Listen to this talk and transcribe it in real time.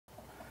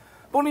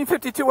BoDean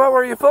 52, how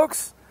are you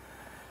folks?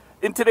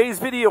 In today's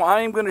video,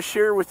 I am going to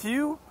share with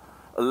you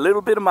a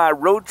little bit of my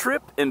road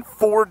trip in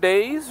 4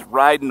 days,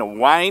 riding a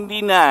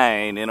windy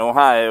 9 in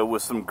Ohio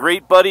with some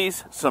great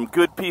buddies, some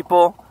good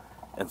people,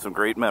 and some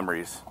great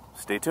memories.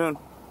 Stay tuned.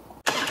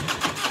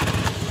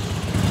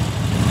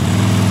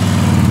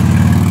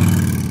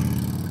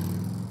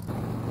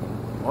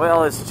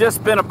 Well, it's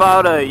just been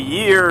about a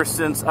year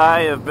since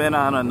I have been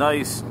on a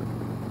nice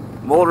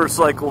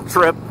motorcycle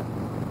trip,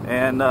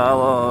 and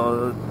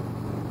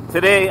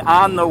today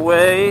on the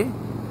way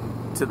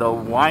to the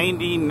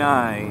Windy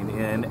 9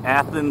 in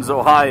Athens,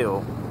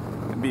 Ohio.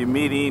 I'll be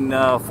meeting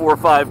 4 or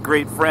 5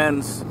 great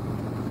friends,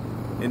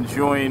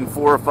 enjoying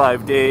 4 or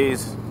 5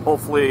 days,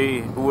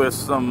 hopefully with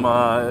some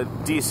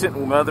decent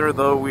weather,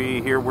 though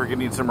we hear we're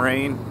getting some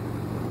rain,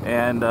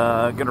 and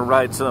gonna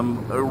ride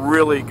some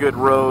really good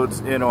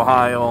roads in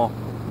Ohio.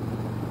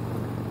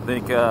 I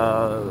think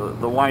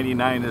the Windy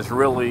 9 is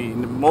really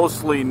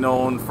mostly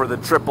known for the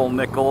triple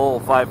nickel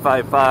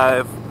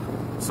 555,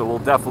 so we'll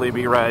definitely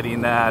be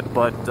riding that.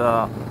 But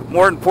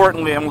more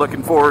importantly, I'm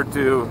looking forward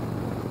to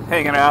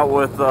hanging out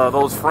with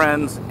those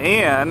friends,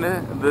 and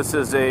this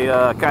is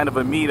a kind of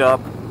a meetup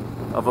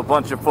of a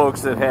bunch of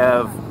folks that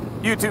have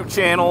YouTube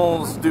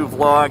channels, do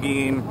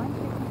vlogging,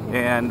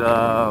 and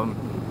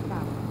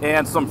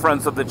some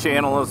friends of the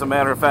channel. As a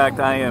matter of fact,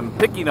 I am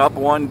picking up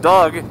one,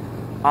 Doug,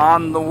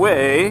 on the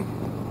way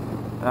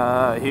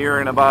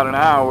here in about an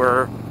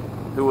hour,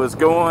 who was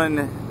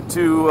going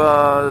to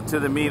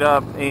the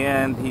meetup,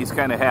 and he's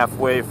kind of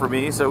halfway for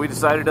me, so we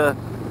decided to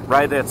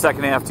ride that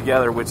second half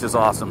together, which is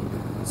awesome.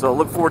 So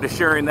look forward to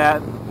sharing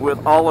that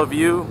with all of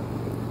you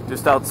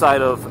just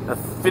outside of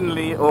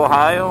Pinckney,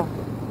 Ohio,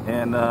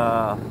 and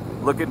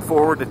looking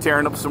forward to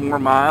tearing up some more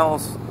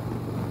miles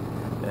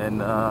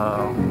and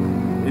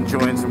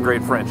enjoying some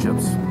great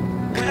friendships.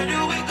 Where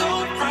do we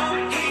go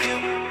from here?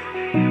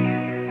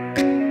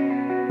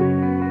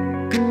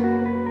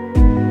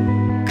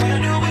 Where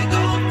do we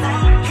go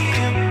from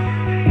here?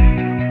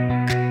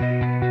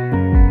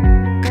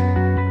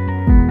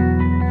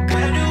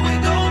 Where do we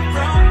go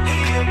from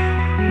here?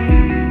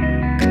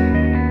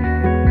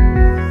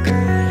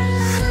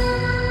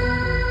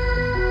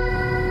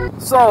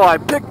 So I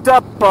picked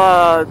up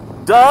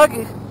Doug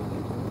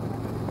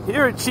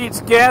here at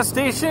Cheats gas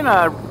station.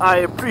 I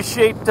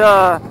appreciate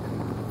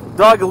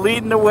Doug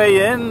leading the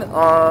way in.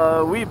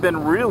 We've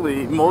been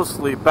really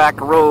mostly back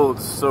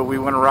roads, so we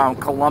went around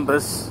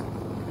Columbus,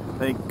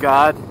 thank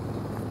God,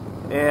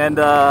 and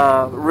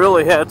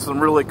really had some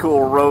really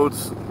cool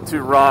roads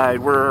to ride.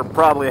 We're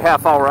probably a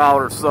half hour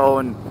out or so,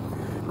 and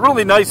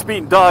really nice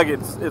meeting Doug.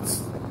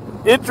 It's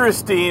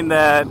interesting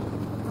that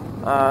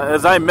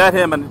as I met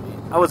him, and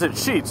I was at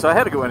Cheats, so I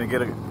had to go in and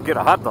get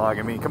a hot dog.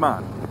 I mean, come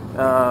on.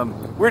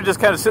 We were just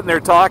kind of sitting there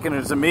talking, and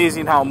it's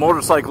amazing how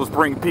motorcycles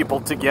bring people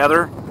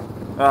together.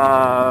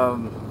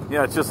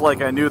 Yeah, it's just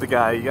like I knew the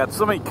guy. You got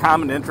so many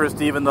common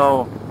interests, even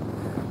though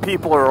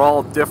people are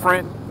all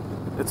different.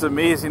 It's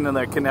amazing in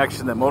that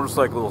connection that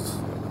motorcycles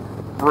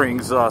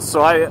brings us.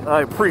 So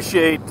I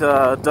appreciate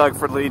Doug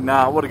for leading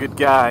out. What a good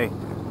guy.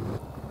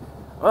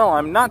 Well,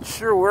 I'm not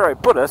sure where I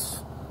put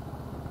us,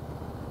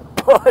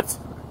 but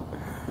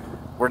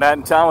we're not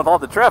in town with all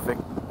the traffic.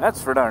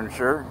 That's for darn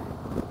sure.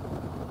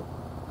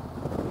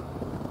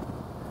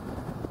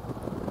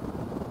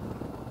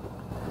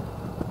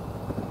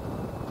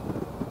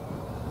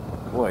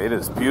 Boy, it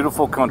is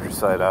beautiful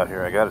countryside out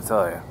here, I gotta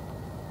tell you.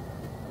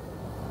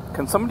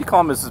 Can somebody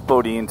call Mrs.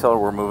 BoDean and tell her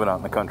we're moving out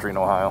in the country in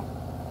Ohio?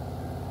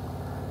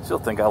 She'll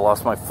think I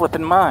lost my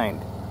flippin'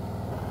 mind.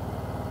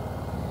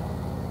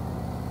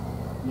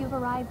 You've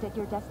arrived at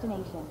your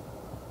destination.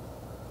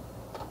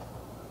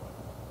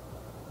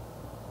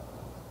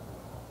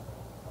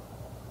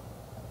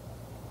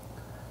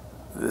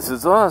 This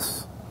is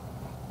us.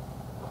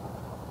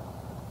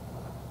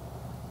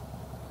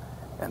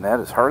 And that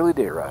is Harley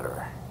Day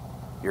Rider,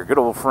 your good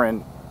old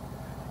friend,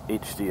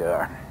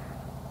 HDR.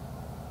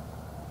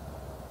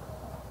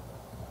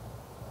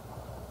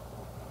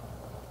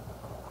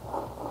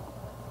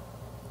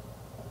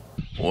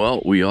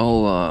 Well, we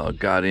all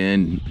got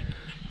in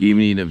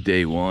evening of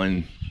day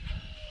 1.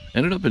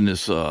 Ended up in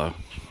this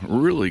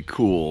really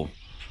cool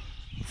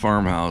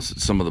farmhouse.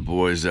 Some of the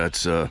boys,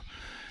 that's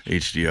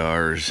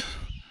HDR's,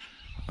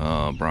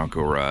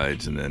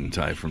 Broncoride, and then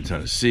Ty from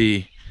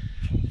Tennessee.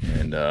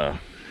 And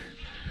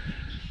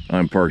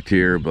I'm parked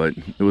here, but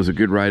it was a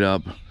good ride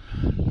up.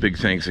 Big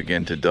thanks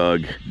again to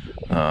Doug.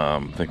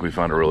 I think we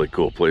found a really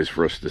cool place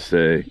for us to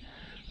stay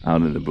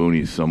out in the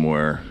boonies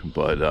somewhere,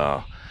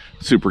 but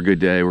super good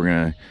day. We're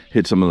gonna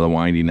hit some of the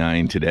Windy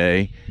 9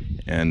 today,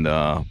 and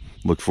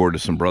look forward to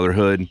some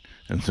brotherhood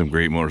and some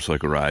great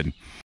motorcycle riding.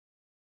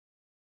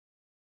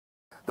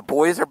 The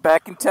boys are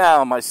back in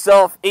town.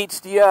 Myself,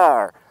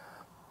 HDR,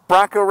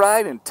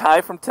 Broncoride, and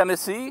Ty from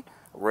Tennessee.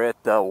 We're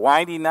at the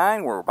Windy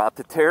 9. We're about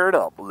to tear it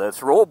up.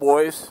 Let's roll,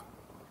 boys.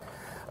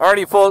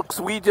 Alrighty, folks,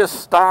 we just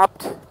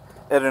stopped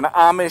at an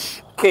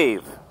Amish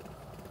cave.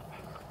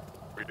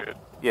 We did.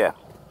 Yeah.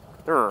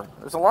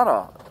 There's a lot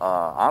of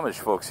Amish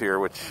folks here,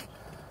 which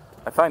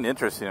I find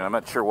interesting. I'm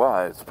not sure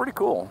why. It's pretty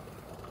cool.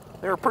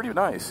 They were pretty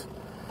nice.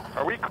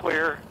 Are we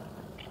clear?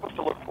 You're supposed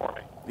to look for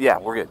me. Yeah,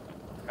 we're good.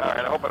 All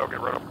right, I hope I don't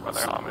get run over by the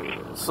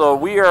Amish. So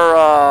we are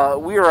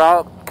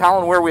out.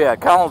 Colin, where are we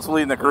at? Colin's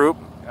leading the group.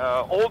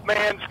 Old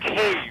Man's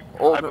Cave,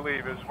 I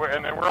believe, is where,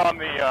 and then we're on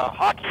the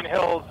Hocking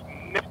Hills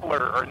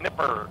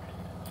Nipper,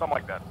 something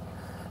like that.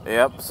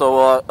 Yep.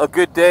 So a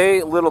good day,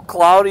 a little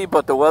cloudy,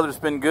 but the weather's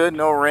been good,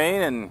 no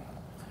rain, and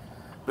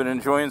been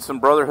enjoying some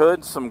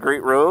brotherhood, some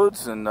great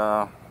roads, and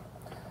Ty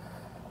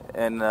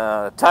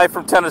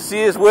from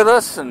Tennessee is with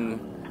us, and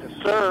Yes,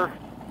 sir.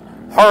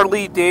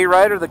 Harley Day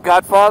Rider, the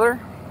Godfather,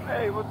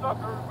 Hey, what's up,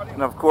 everybody?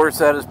 and of course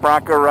that is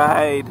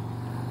Broncoride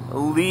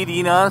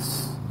leading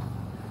us.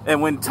 And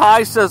when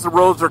Ty says the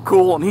roads are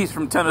cool, and he's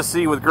from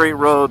Tennessee with great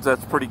roads,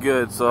 that's pretty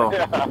good. So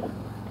Yeah.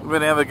 we're going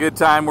to have a good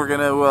time. We're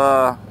going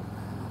to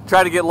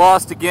try to get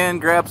lost again,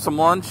 grab some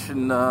lunch,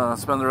 and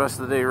spend the rest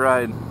of the day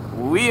riding.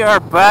 We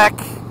are back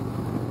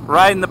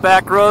riding the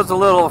back roads, a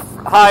little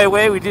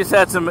highway. We just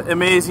had some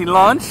amazing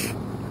lunch.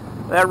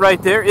 That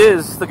right there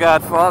is the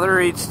Godfather,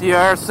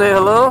 HDR. Say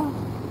hello.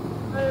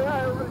 Hey,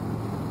 hi, everybody.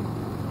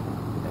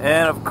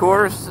 And of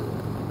course,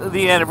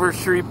 the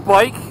anniversary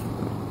bike,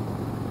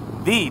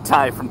 the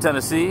Ty from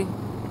Tennessee,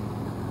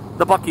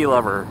 the Bucky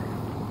Lover.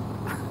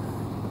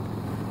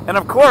 And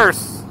of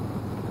course,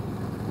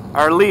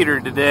 our leader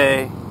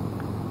today,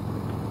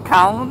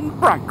 Colin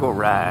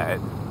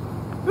Broncoride.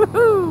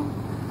 Woohoo!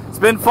 It's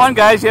been fun,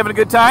 guys. You having a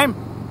good time?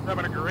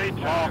 Having a great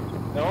time.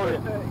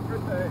 Good day,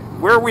 good day.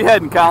 Where are we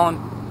heading, Colin?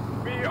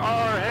 We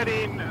are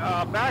heading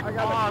back on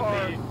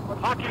the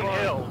Hocking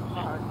Hills.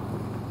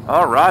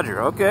 Oh,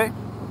 Roger. Okay.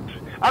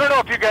 I don't know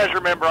if you guys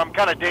remember, I'm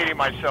kind of dating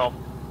myself,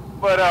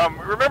 but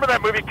remember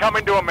that movie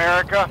Coming to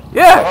America?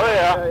 Yeah. Oh,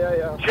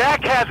 yeah.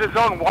 Jack has his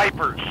own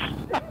wipers.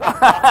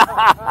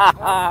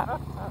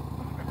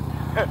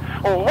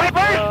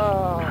 Wipers?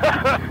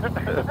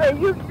 Hey,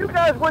 you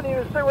guys wouldn't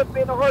even sit with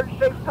me in a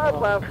heart-shaped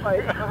tub last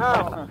night.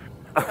 How?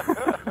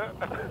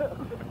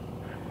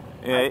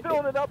 Yeah.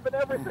 Filling it up and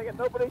everything, and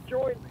nobody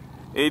joined me.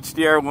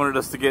 HDR wanted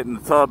us to get in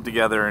the tub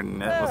together,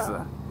 and that was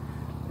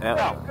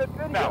No, Good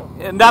video. no.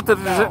 and not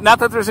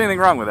that there's anything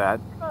wrong with that,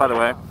 by the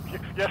way.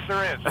 Yes,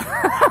 there is.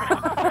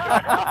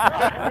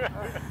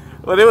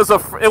 But it was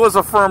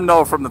a firm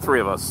no from the three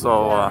of us.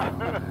 So,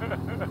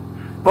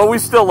 but we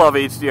still love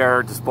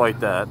HDR despite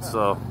that.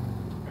 So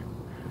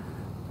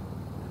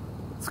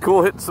it's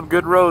cool hitting some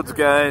good roads,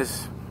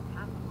 guys.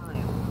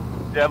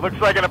 Yeah, it looks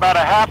like in about a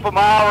half a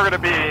mile we're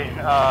going to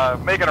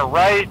be making a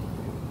right.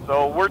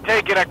 So we're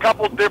taking a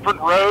couple different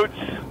roads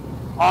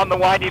on the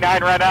Windy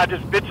Nine right now,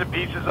 just bits and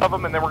pieces of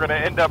them, and then we're going to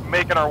end up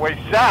making our way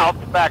south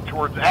back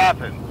towards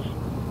Athens.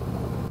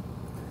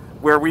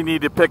 Where we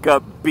need to pick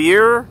up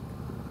beer.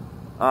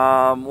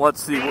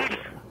 Let's see, Beef,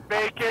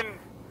 bacon,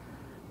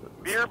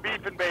 beer,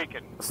 beef, and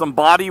bacon. some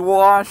body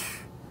wash,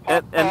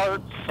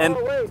 Pop-Tarts. and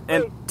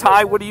wait,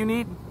 Ty, what do you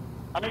need?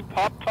 I need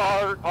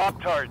Pop-Tarts.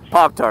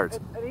 Pop-Tarts.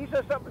 And he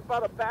said something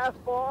about a bath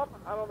bomb.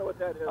 I don't know what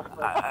that is.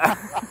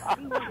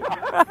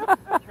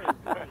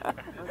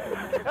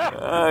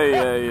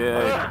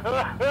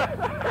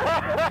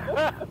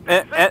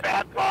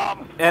 Bad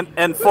bomb.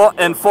 And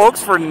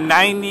folks, for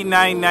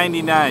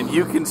 $99.99,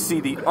 you can see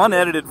the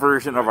unedited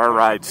version of our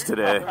rides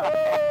today.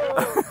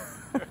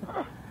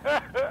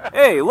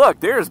 Hey, look,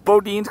 there's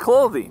BoDean's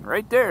clothing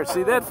right there.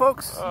 See that,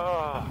 folks?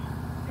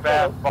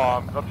 Bad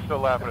bombs. I'm still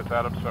laughing at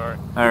that. I'm sorry.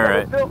 All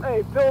right. Fill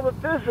the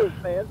fizzes,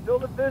 man. Fill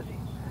the fizzies.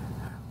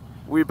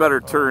 We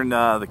better turn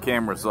the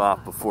cameras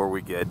off before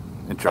we get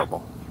in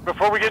trouble.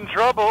 Before we get in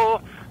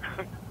trouble.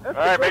 All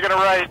right, making a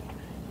right.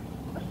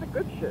 That's the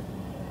good shit.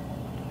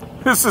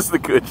 This is the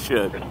good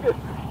shit.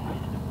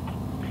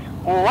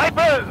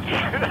 Wipers!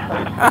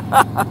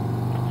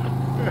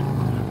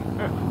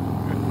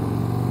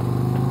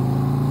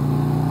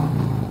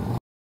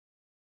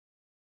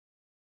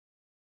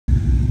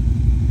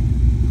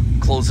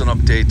 Closing up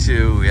day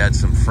 2, we had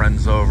some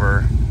friends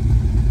over,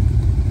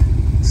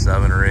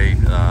 7 or 8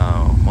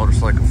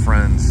 motorcycle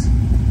friends,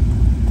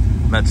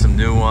 met some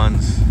new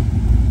ones.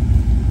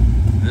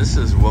 This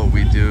is what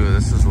we do,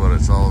 this is what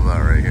it's all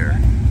about right here.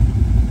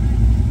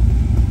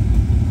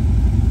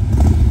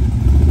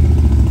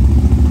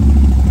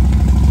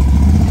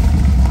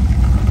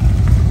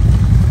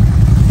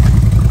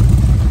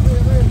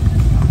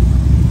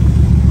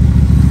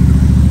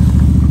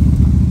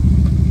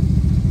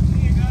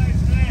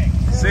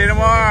 See you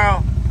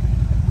tomorrow.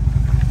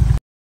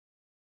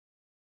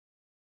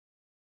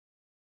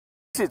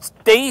 It's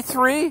day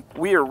 3.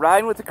 We are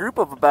riding with a group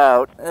of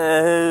about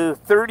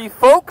 30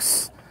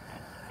 folks.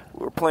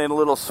 We're playing a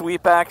little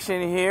sweep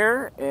action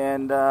here,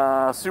 and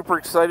super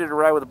excited to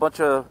ride with a bunch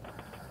of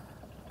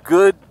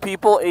good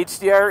people.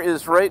 HDR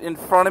is right in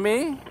front of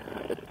me.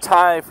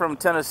 Ty from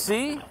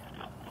Tennessee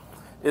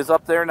is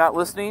up there not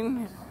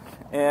listening,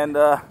 and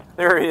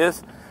there he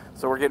is.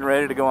 So we're getting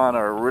ready to go on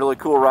a really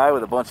cool ride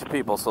with a bunch of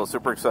people, so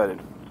super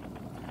excited.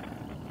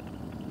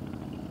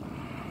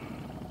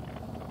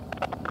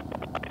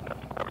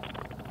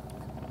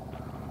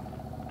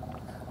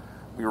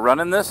 We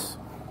running this?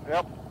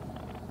 Yep.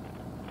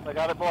 I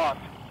got it blocked.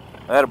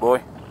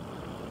 Attaboy.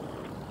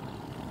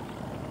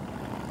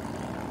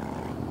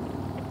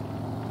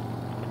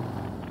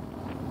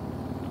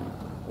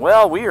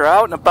 Well, we are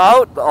out and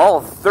about, all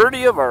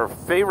 30 of our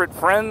favorite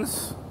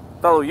friends,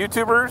 fellow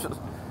YouTubers,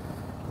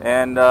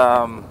 and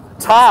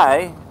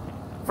Ty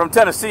from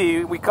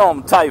Tennessee, we call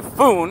him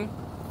Typhoon.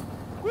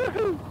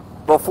 Woohoo!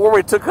 Before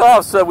we took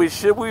off, said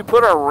should we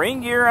put our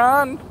rain gear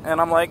on? And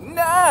I'm like,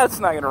 nah, it's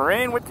not going to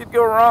rain. What could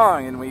go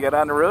wrong? And we got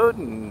on the road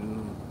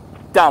and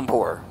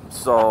downpour.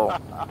 So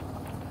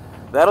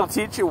that'll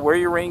teach you wear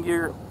your rain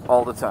gear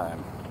all the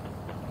time.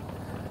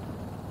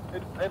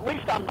 At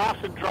least I'm nice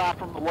and dry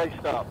from the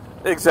waist up.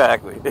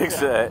 Exactly.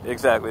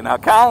 Exactly. Now,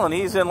 Colin,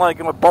 he's in like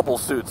a bubble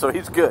suit, so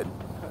he's good.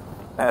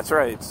 That's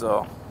right.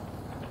 So,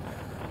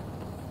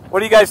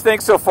 what do you guys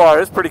think so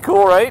far? It's pretty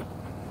cool, right?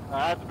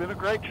 It's been a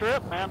great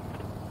trip, man.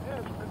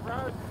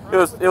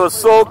 It was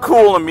so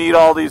cool to meet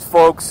all these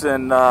folks,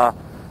 and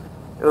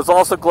it was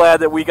also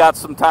glad that we got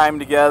some time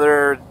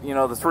together. You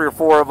know, the 3 or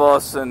 4 of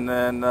us, and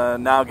then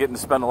now getting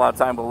to spend a lot of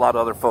time with a lot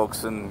of other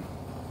folks, and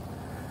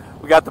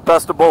we got the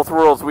best of both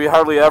worlds. We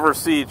hardly ever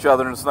see each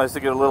other, and it's nice to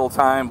get a little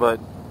time,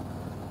 but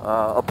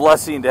a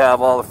blessing to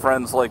have all the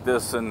friends like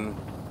this and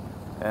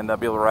be able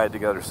to ride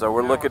together. So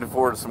we're looking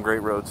forward to some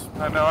great roads.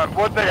 I know, and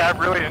one thing I've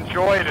really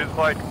enjoyed is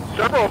like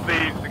several of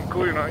these,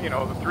 including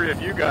the 3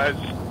 of you guys,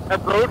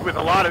 have rode with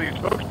a lot of these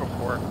folks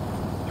before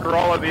through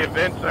all of the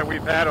events that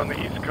we've had on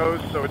the East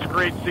Coast. So it's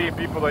great seeing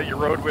people that you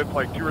rode with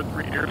like 2 or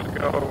 3 years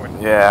ago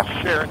and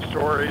sharing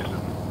stories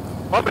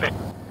and loving it.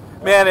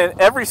 Man,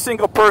 and every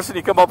single person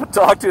you come up and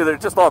talk to, they're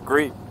just all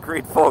great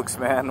folks,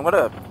 man.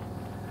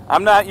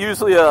 I'm not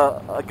usually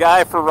a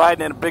guy for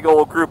riding in a big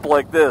old group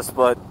like this,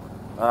 but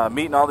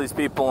meeting all these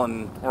people,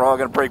 and we're all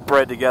going to break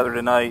bread together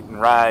tonight and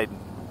ride.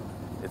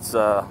 It's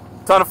a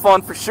ton of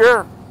fun for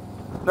sure.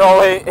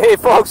 No, hey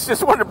folks,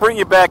 just wanted to bring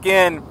you back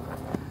in.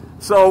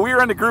 So we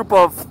were in a group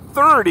of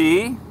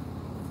 30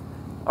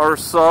 or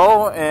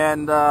so,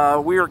 and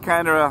we were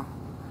kind of,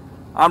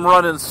 I'm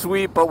running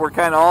sweep, but we're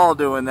kind of all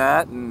doing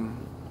that, and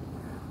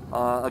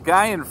a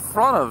guy in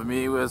front of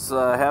me was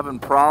having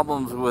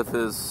problems with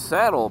his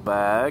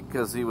saddlebag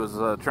because he was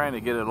trying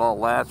to get it all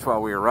latched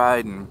while we were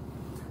riding,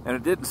 and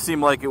it didn't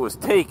seem like it was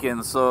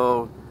taken,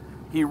 so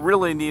he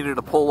really needed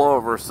to pull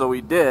over, so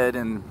he did.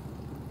 And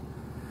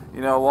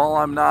while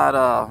I'm not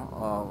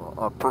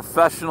a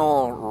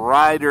professional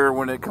rider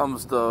when it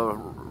comes to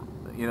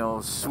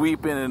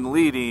sweeping and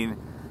leading,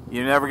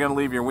 you're never going to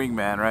leave your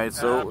wingman, right?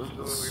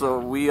 So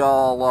we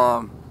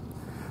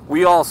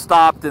all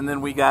stopped, and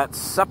then we got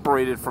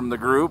separated from the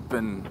group,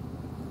 and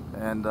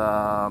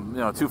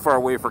too far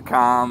away for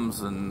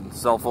comms, and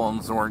cell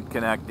phones weren't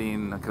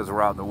connecting because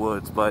we're out in the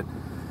woods. But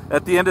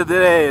at the end of the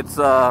day,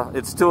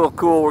 it's still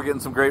cool. We're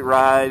getting some great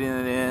riding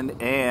in,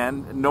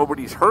 and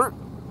nobody's hurt.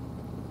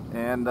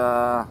 And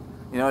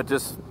it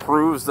just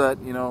proves that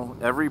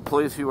every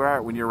place you are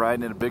at when you're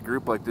riding in a big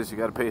group like this, you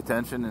got to pay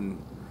attention, and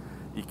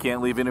you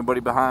can't leave anybody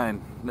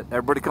behind.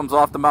 Everybody comes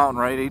off the mountain,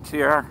 right,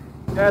 HCR?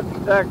 That's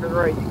exactly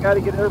right. You got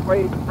to get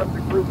everybody from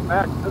the group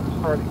back to the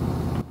starting.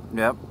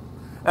 Yep.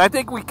 And I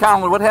think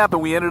what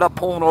happened, we ended up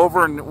pulling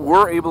over, and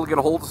we're able to get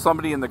a hold of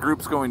somebody, and the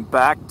group's going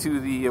back to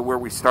the where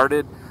we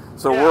started.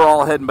 So we're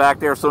all heading back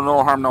there, so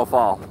no harm, no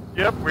foul.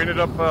 Yep, we ended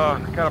up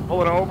kind of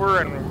pulling over,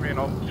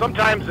 and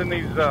sometimes in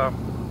these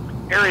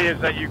areas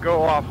that you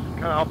go off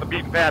kind of off the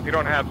beaten path, you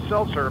don't have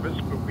cell service,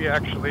 but we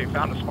actually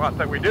found a spot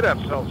that we did have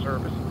cell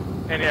service,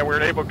 and we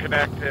were able to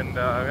connect, and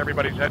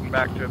everybody's heading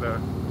back to the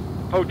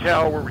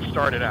hotel where we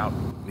started out.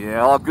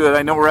 Yeah, all good.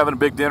 I know we're having a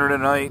big dinner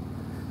tonight.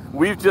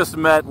 We've just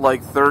met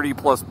like 30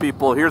 plus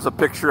people. Here's a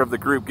picture of the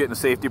group getting a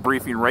safety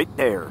briefing right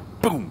there.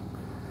 Boom.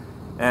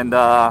 And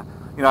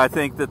I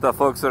think that the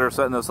folks that are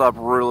setting this up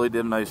really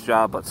did a nice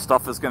job, but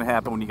stuff is going to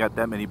happen when you got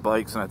that many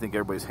bikes, and I think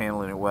everybody's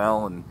handling it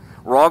well. And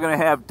we're all going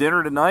to have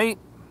dinner tonight.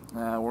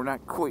 We're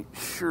not quite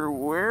sure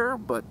where,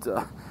 but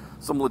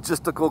some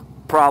logistical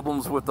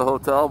problems with the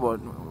hotel,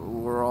 but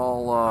we're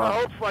all...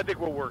 hopefully, I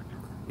think we'll work.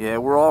 Yeah,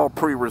 we're all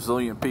pretty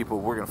resilient people.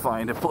 We're going to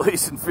find a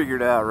place and figure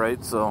it out,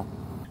 right? So,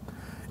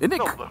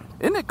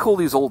 isn't it cool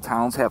these old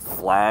towns have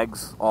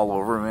flags all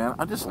over, man?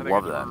 I just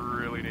love that.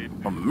 Really neat.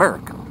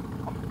 America.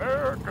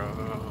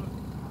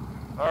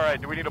 All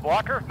right, do we need a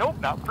blocker?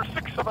 Nope, not for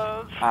 6 of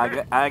us.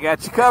 I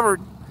got you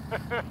covered.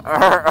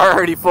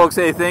 Alrighty, folks.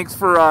 Hey, thanks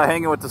for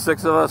hanging with the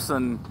 6 of us,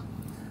 and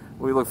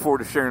we look forward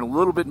to sharing a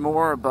little bit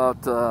more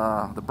about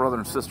the brother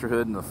and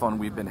sisterhood and the fun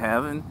we've been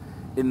having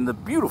in the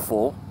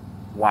beautiful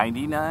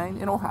Windy 9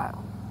 in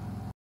Ohio.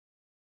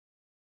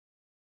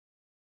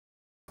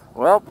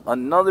 Well,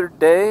 another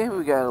day.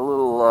 We got a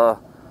little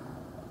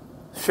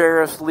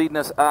sheriff's leading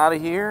us out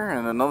of here,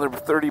 and another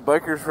 30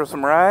 bikers for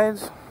some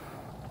rides.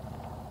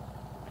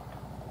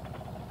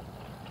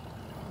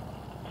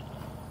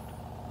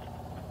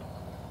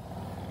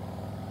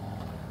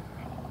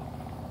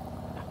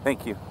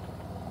 Thank you.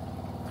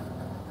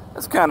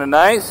 That's kind of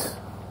nice.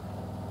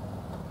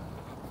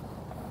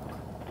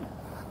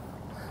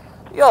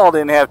 Y'all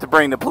didn't have to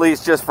bring the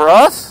police just for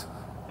us.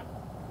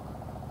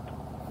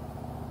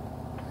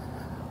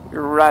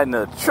 You're riding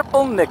a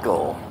triple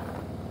nickel.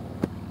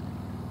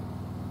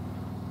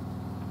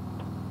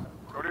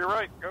 Go to your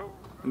right. Go.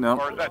 No.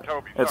 Or is that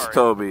Toby? It's Sorry.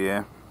 Toby,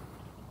 yeah.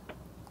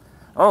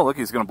 Oh, look,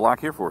 he's going to block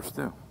here for us,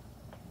 too.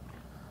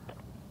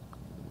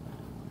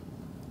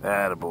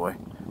 Attaboy.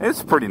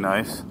 It's pretty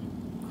nice.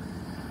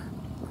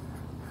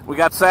 We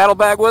got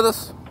Saddlebag with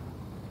us?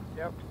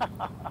 Yep.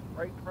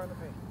 Right in front of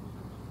me.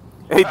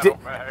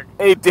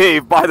 Hey,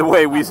 Dave, by the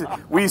way,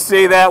 we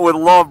say that with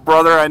love,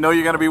 brother. I know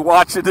you're going to be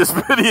watching this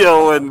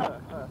video, and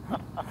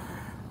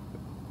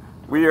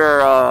we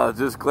are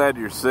just glad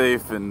you're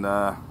safe, and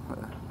that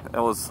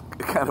was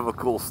kind of a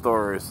cool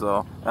story.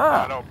 So,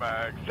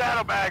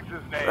 Saddlebag's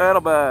his name.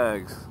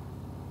 Saddlebags.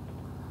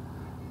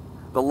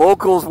 The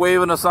locals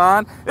waving us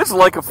on. It's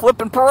like a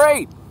flipping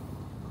parade.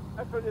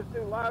 That's what this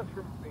new live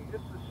stream will be.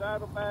 This is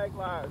Saddlebag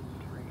live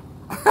stream.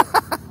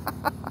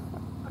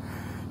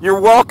 You're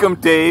welcome,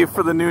 Dave,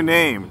 for the new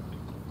name.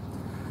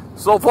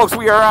 So, folks,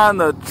 we are on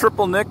the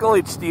triple nickel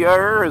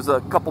HDR. There's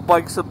a couple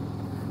bikes up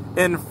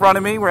in front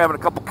of me. We're having a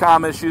couple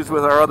comm issues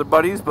with our other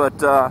buddies, but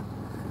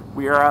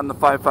we are on the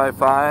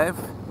 555.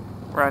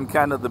 We're on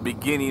kind of the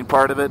beginning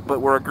part of it, but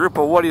we're a group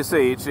of, what do you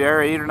say,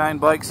 HDR, 8 or 9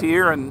 bikes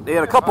here, and they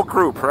had a couple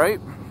group, right?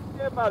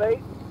 Yeah, about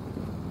 8.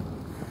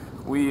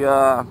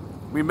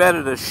 We met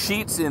at a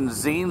Sheetz in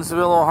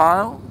Zanesville,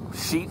 Ohio.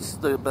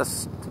 Sheetz, the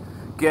best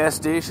gas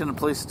station and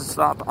place to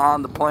stop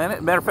on the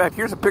planet. Matter of fact,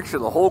 here's a picture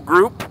of the whole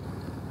group,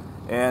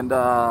 and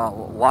a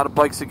lot of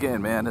bikes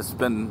again, man. It's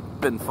been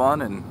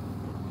fun, and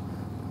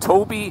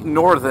Toby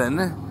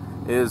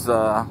Northern is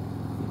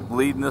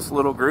leading this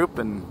little group,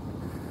 and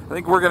I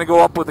think we're going to go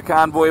up with the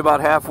convoy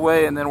about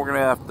halfway, and then we're going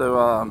to have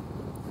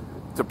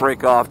to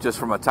break off just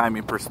from a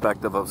timing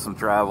perspective of some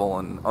travel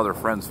and other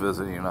friends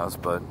visiting us.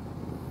 But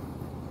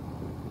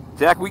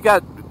Jack, we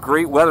got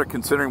great weather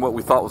considering what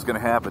we thought was going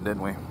to happen,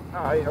 didn't we?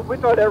 Yeah, we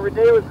thought every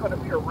day was going to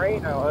be a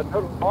rain, a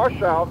total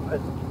washout, and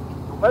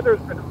the weather's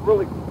been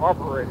really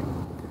cooperating.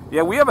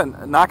 Yeah, we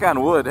haven't, knock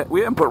on wood,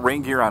 we haven't put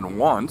rain gear on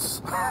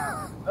once.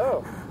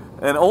 Oh.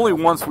 And only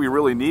once we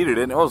really needed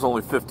it, and it was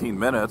only 15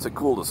 minutes. It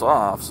cooled us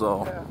off,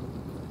 so Yeah.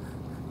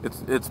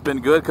 it's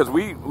been good, because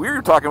we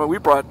were talking about, we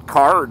brought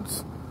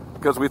cards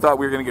because we thought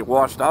we were going to get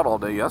washed out all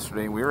day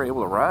yesterday, and we were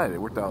able to ride. It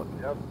worked out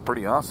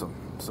pretty awesome.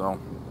 So,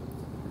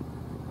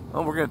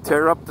 well, we're going to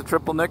tear up the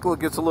triple nickel. It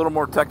gets a little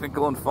more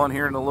technical and fun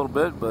here in a little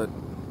bit, but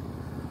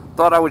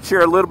thought I would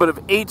share a little bit of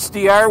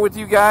HDR with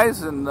you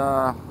guys, and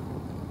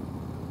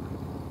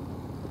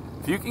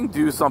if you can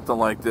do something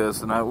like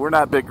this, and we're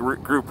not big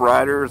group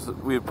riders,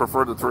 we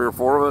prefer the 3 or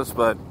 4 of us,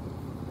 but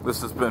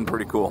this has been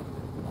pretty cool.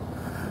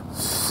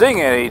 Sing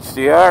it,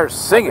 HDR,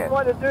 sing it. I've been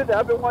wanting to do that.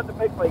 I've been wanting to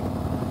make like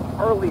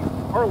Harley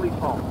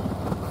songs.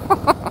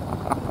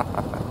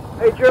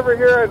 Hey, did you ever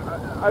hear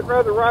I'd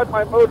rather ride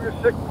my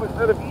motorcycle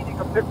instead of eating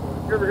a pickle?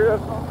 Did you ever hear that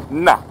song?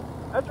 No.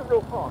 That's a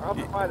real song. I'll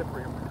provide it for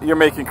you. You're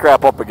making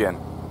crap up again.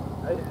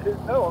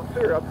 No, I'm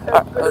serious.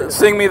 I'm serious.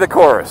 Sing me the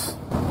chorus.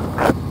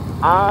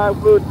 I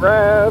would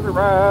rather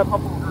ride my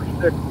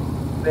motorcycle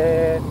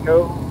than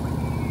go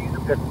eat a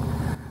pickle.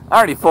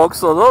 Alrighty, folks,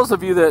 so those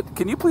of you that,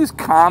 can you please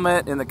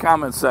comment in the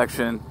comment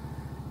section,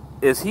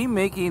 is he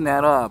making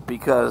that up?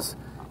 Because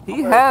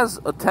he has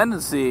a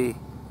tendency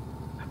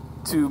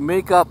to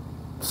make up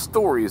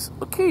stories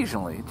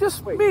occasionally.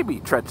 Just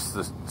maybe stretch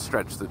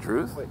the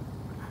truth.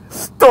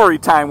 Story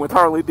time with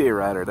Harley Day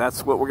Rider.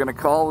 That's what we're going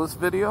to call this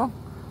video.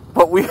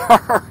 But we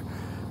are,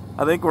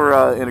 I think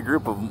we're in a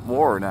group of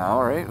more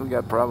now, right? We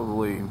got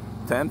probably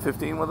 10,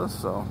 15 with us,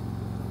 so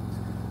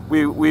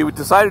we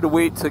decided to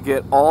wait to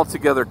get all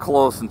together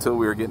close until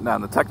we were getting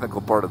on the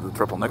technical part of the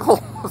triple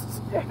nickel.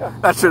 Yeah.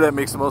 Not sure that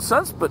makes the most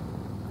sense, but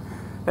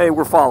hey,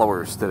 we're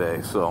followers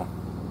today, so.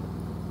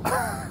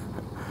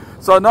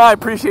 So no, I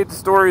appreciate the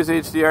stories,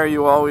 HDR.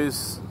 You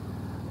always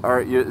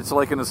are. It's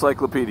like an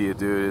encyclopedia,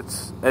 dude.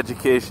 It's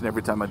education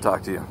every time I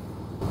talk to you.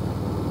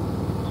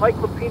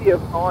 Encyclopedia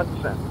of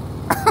nonsense.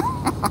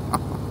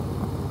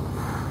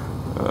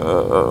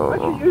 I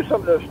should use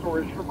some of those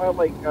stories for my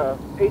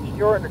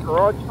HDR in the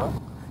garage stuff.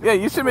 Yeah,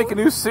 you should make a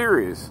new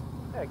series.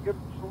 Yeah, good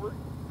story.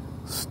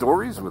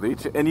 Stories with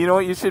each, and you know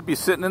what? You should be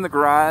sitting in the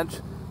garage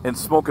and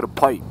smoking a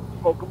pipe.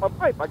 Smoking my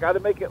pipe. I got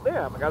to make it.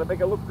 Yeah, I got to make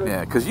it look good.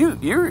 Yeah, because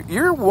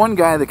you're one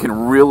guy that can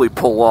really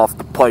pull off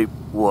the pipe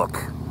look.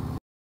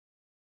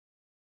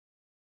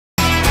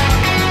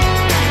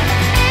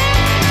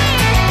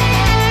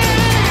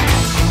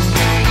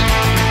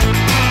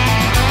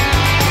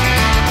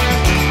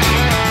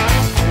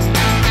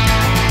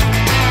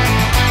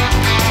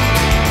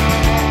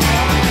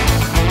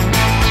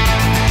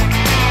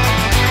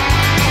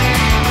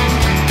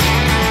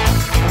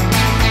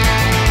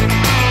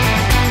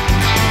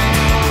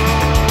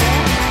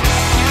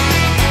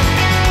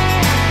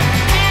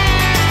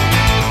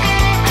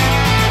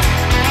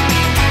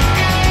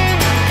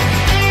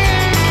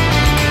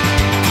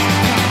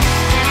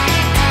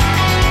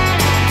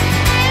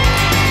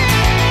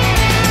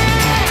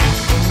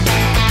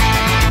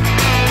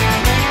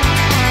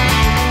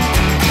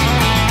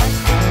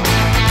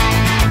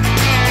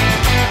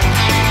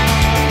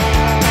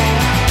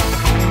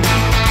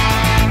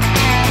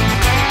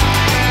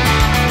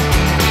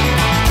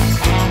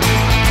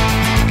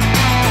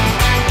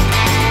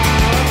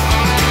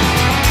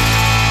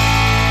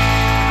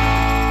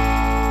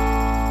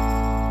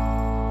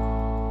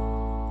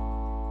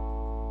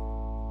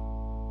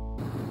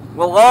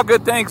 Well, all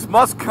good things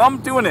must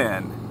come to an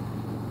end.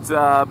 It's been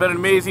an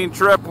amazing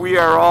trip. We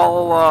are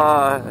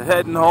all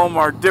heading home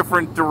our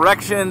different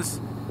directions,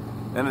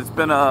 and it's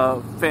been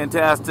a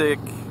fantastic,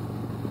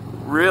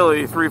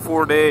 really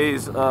 3-4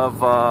 days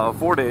of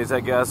 4 days, I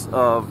guess,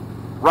 of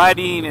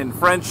riding and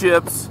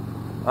friendships.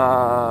 You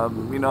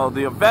know,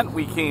 the event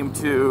we came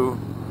to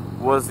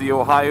was the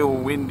Ohio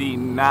Windy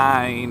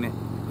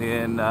 9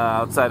 in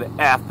outside of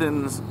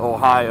Athens,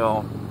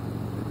 Ohio.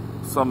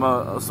 Some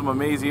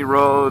amazing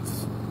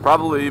roads.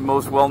 Probably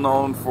most well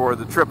known for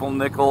the Triple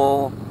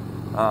Nickel,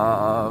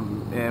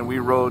 and we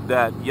rode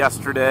that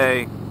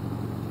yesterday.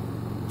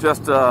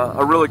 Just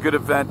a really good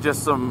event.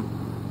 Just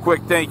some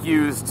quick thank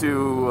yous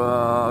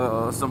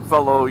to some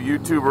fellow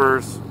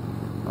YouTubers,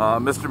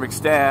 Mr.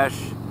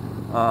 McStache,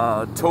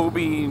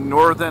 Toby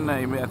Northern,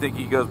 I think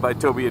he goes by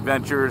Toby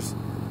Adventures,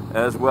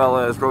 as well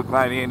as Road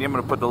Glide Andy. I'm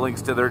going to put the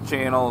links to their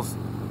channels.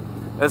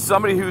 As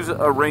somebody who's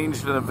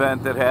arranged an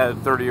event that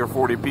had 30 or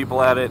 40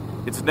 people at it,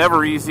 it's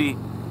never easy.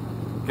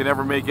 You can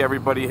never make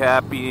everybody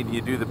happy, and you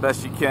do the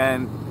best you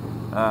can.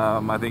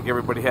 I think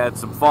everybody had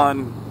some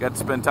fun, got to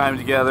spend time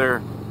together,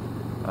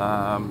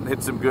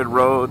 hit some good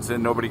roads,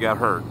 and nobody got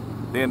hurt.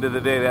 At the end of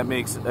the day, that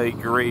makes a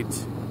great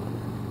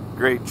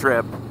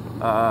trip.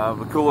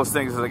 The coolest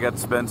thing is that I got to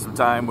spend some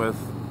time with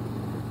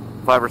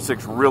 5 or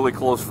 6 really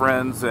close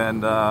friends,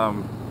 and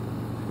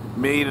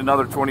made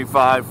another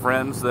 25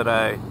 friends that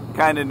I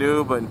kind of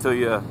knew, but until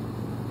you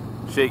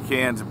shake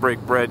hands and break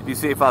bread. Be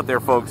safe out there,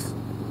 folks.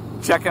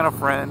 Check on a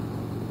friend,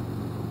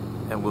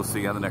 and we'll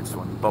see you on the next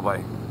one.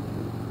 Bye-bye.